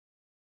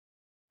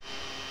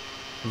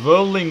The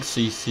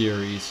Lynxy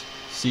series,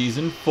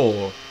 Season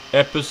 4,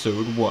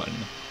 Episode 1.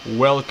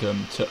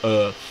 Welcome to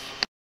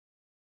Earth.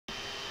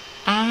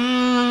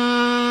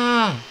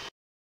 Ah!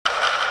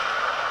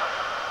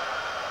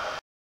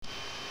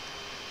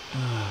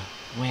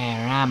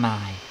 Where am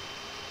I?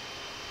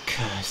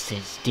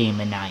 Curses,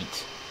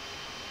 Demonite.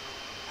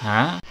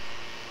 Huh?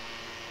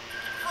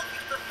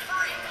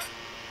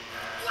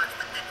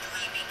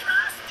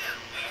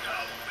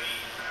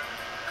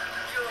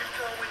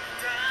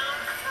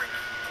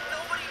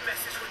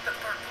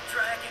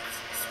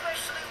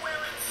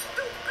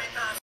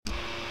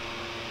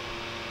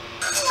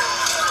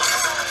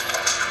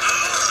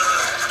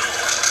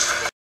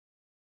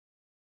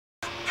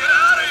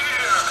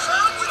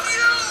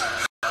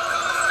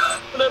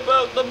 What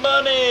about the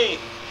money?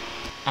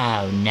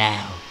 Oh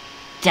no.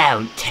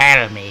 Don't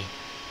tell me.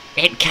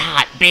 It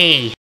can't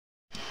be.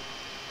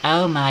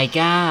 Oh my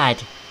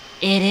god.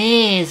 It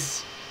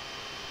is.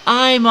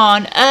 I'm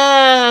on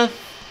Earth.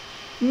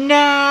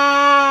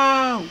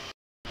 No!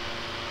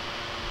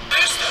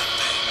 There's that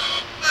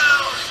thing.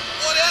 Well,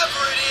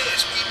 whatever it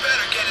is, we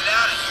better get it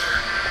out of here.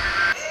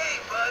 Hey,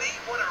 buddy,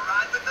 wanna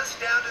ride with us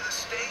down to the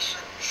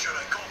station? Should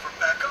I go for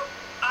backup?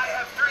 I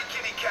have 3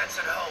 kitty cats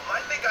at home.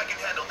 I think I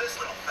can handle this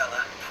little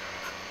fella.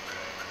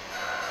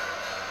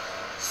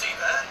 See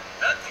that?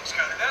 That thing's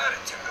got an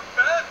attitude, a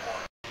bad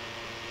one.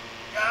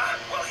 Ah,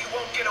 well, he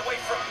won't get away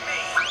from me.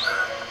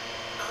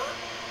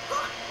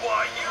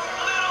 Why, you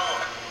little...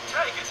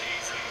 Take it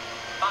easy.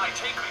 I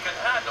think we can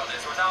handle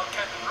this without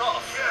getting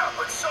rough. Yeah,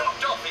 but so...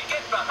 Duffy,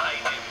 get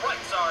behind him. Right,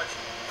 Sarge.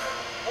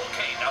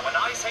 Okay, now when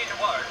I say the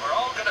word, we're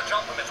all gonna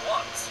jump him at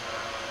once.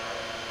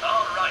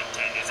 All right,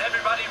 then. Is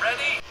everybody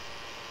ready?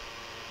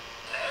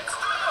 Let's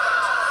do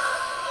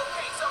it!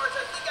 Okay, Sarge,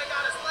 I think I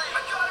got his leg.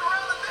 I got him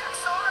around the neck,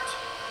 Sarge!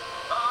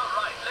 All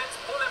right, let's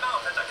pull him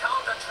out at the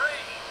count of 3.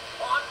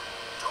 1,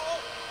 2,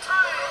 3.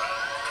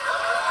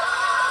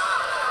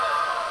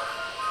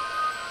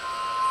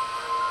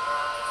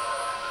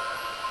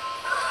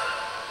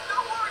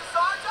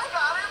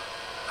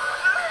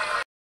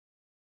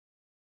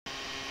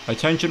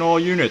 Attention all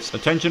units,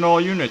 attention all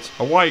units.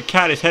 A white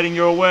cat is heading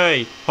your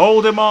way.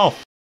 Hold him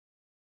off.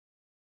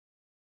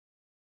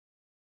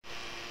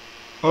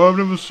 I've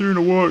never seen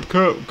a white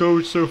cat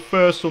go so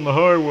fast on the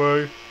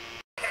highway. It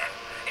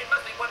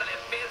must be one of them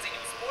fancy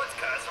new sports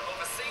cars from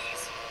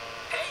overseas.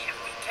 Hey, if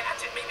we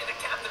catch it, maybe the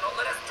captain will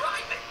let us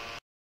drive it.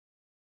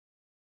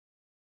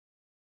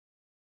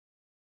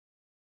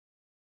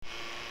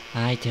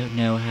 I don't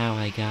know how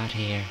I got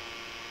here,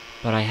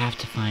 but I have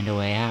to find a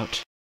way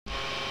out.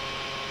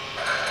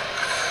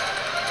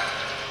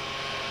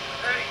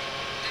 Hey,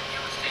 did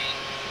you see?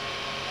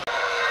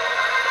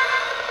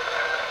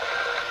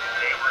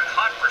 They were in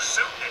hot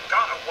pursuit and had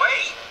gone away?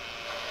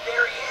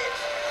 There he is.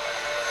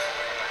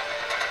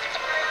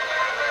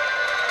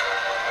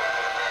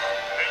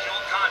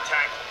 Visual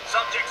contact.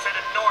 Subject's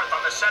headed north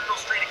on the Central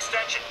Street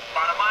extension,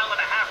 about 1.5 miles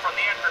from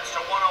the entrance to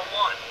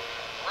 101.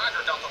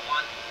 Roger, Delta 1.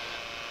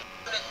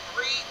 Unit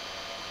 3,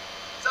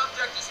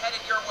 subject is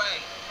headed your way.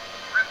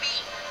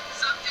 Repeat,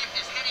 subject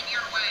is headed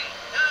your way.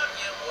 Don't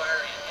you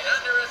worry. Get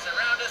under us,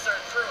 around us, or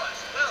through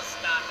us. We'll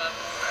stop them.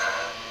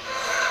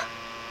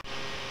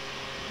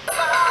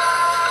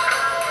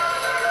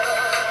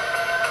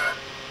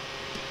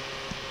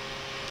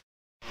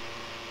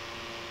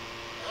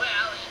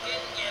 Well, he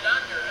didn't get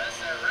under us,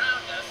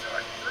 around us,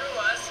 or through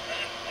us.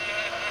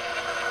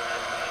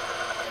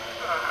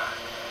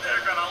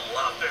 They're gonna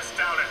love this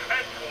down at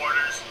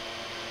headquarters.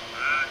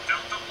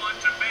 Delta 1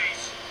 to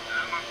base.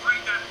 I'm afraid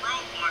that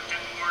roadblock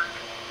didn't work.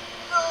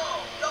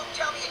 No, don't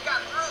tell me it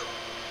got through.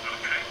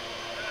 Okay.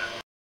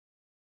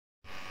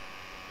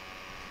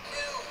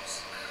 News.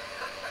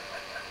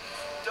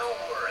 Don't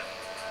worry.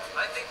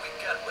 I think we've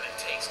got what it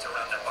takes to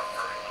round up our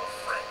furry little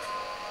friend.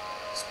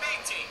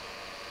 Speed team,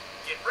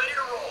 get ready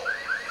to roll.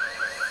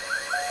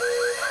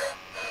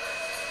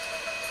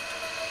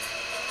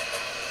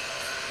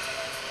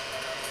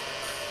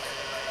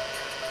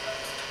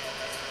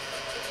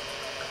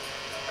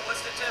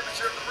 What's the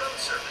temperature of the road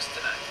surface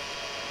tonight?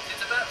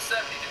 It's about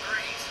 70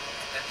 degrees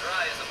and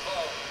dry as a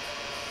bone.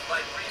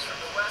 Light breeze from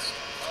the west?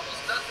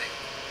 Almost nothing.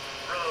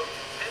 Road,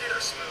 pitted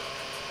or smooth?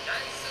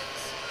 Nice and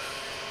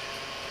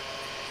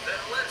smooth.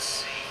 Then let's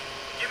see.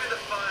 Give me the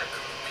 5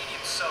 group,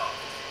 medium soft.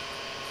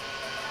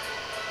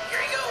 Here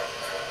you go.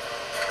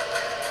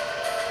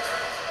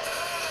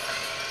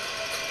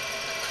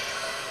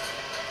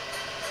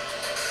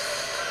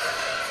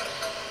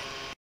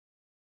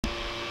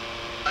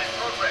 I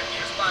programmed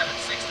gears 5 and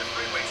 6 to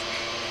freeway speed.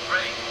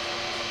 Great.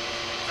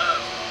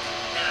 Oh,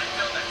 and I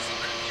filled that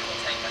secret fuel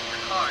tank on your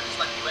car just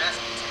like you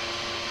asked me to.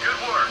 Good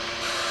work.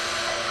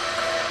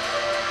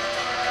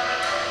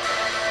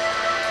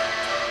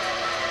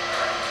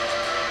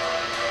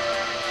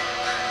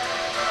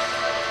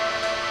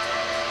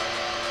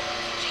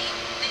 Chief,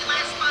 they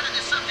last spotted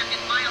the subject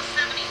at mile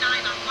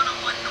 79 on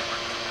 101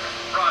 North.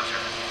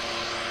 Roger.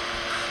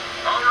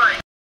 All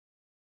right.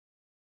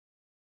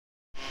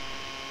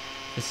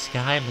 The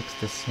sky looks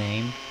the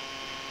same.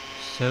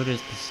 So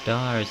does the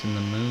stars and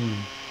the moon.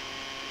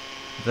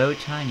 Though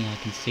tiny, I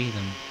can see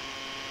them.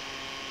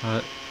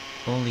 Are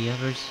all the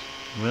others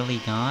really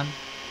gone?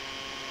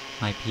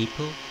 My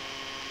people?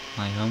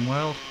 My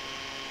homeworld?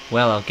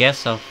 Well, I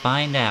guess I'll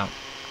find out.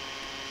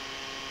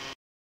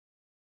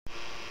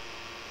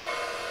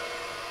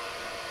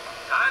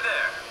 Hi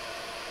there.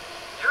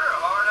 You're a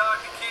hard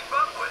hog to keep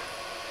up with.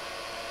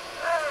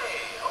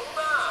 Hey, hold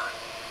on.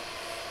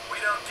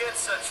 We don't get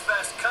such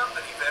fast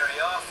company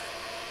very often.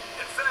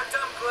 In fact,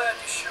 I'm glad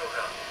you showed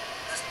up.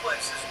 This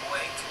place is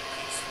way too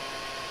peaceful.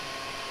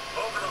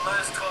 Over the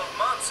last 12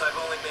 months, I've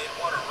only made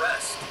one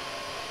arrest.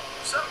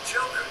 Some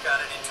joker got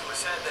it into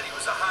his head that he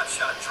was a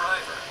hotshot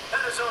driver,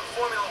 had his own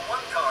Formula 1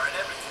 car and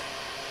everything.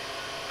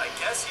 I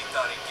guess he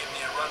thought he'd give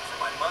me a run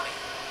for my money.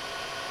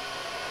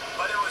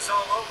 But it was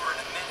all over in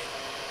a minute.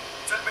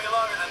 Took me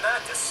longer than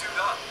that to suit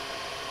up.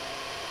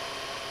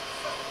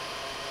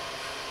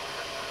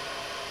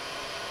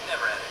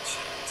 Never had a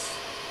chance.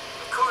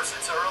 Of course,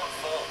 it's our own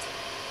fault.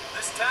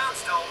 This town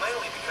stole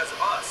mainly because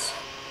of us.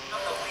 I'm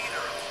the leader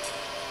of the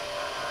team.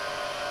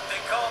 They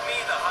call me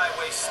the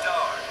Highway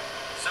Star.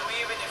 So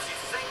even if you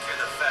think you're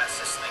the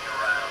fastest thing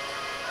around,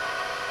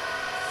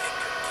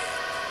 think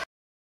again.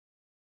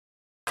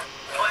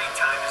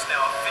 Playtime is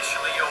now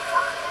officially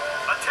over.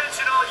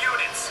 Attention all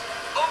units!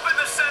 Open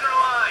the center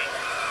line!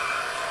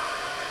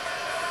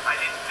 I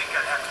didn't think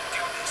I'd have to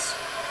do this,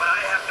 but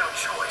I have no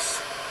choice.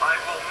 I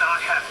will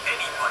not have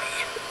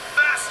anybody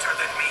faster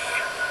than me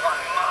on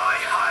my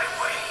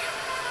highway.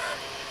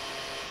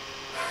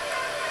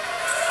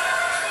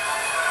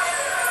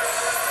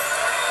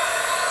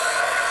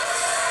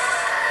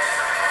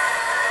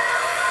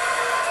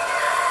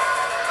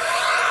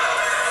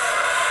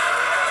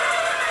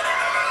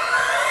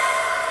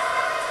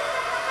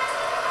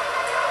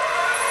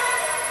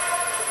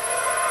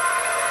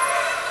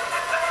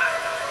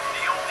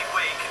 The only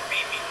way he can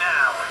beat me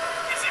now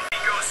is if he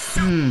goes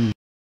super.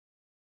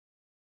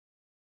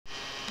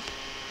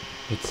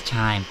 It's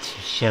time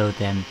to show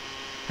them,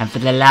 and for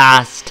the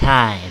last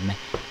time,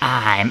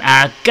 I'm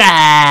a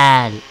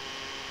girl!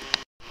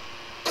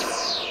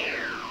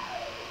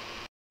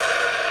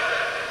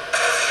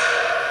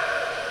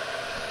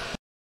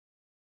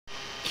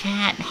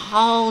 Can't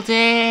hold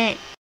it!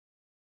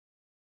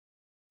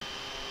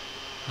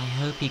 I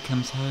hope he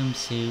comes home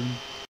soon.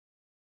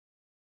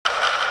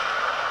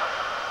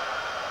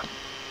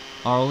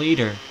 Our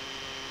leader.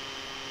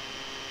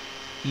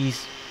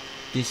 He's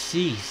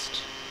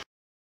deceased.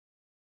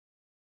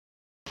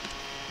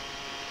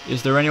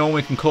 Is there anyone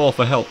we can call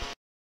for help?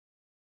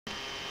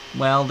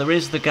 Well, there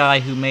is the guy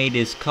who made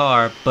his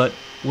car, but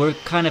we're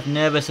kind of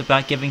nervous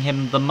about giving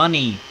him the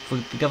money for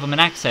the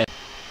government access.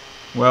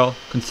 Well,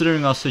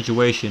 considering our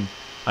situation,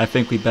 I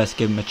think we best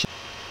give him a chance.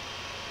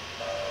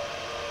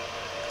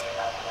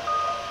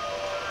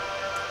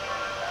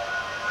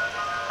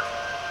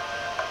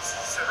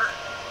 Sir,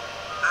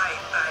 my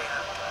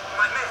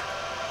man,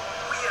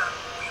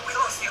 we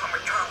lost the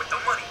armored car with the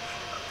money,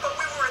 but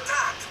we were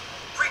attacked.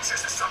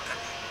 Creatures or something.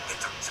 It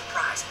took me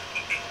surprise.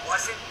 It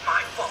wasn't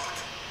my fault.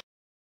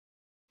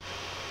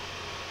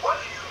 What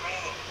do you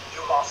mean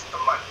you lost the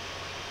money?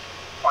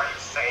 Are you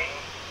saying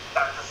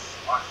that this is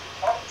my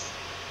fault?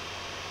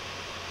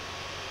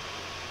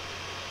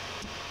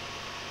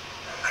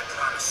 I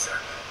promise, sir,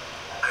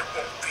 I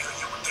won't fail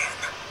you again.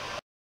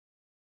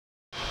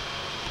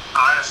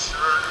 I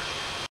assure you.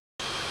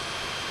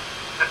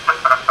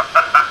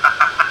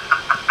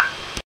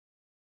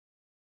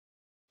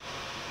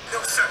 No,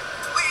 sir,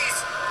 please.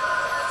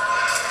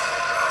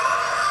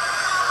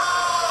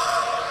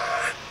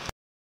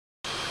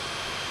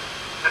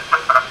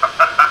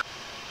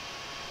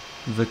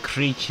 The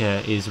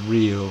creature is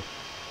real.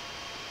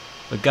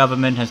 The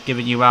government has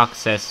given you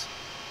access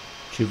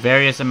to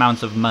various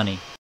amounts of money.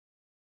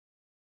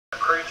 The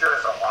creature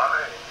is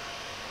alive.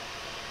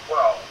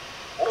 Well,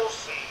 we'll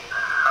see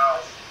how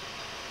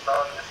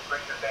strong this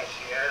creature thinks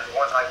she is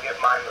once I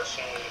get my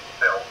machine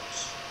built.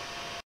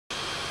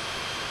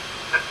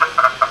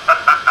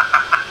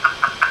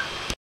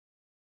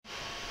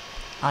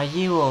 Are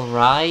you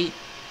alright?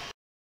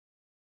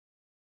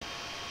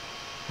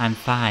 I'm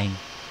fine.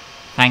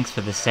 Thanks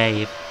for the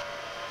save.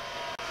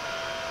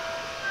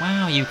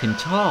 Wow, you can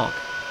talk.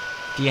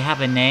 Do you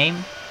have a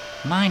name?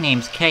 My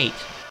name's Kate.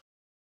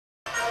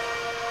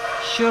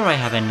 Sure, I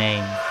have a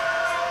name.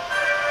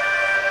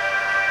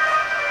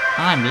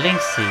 I'm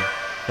Lynxy,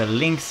 the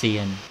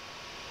Lynxyan.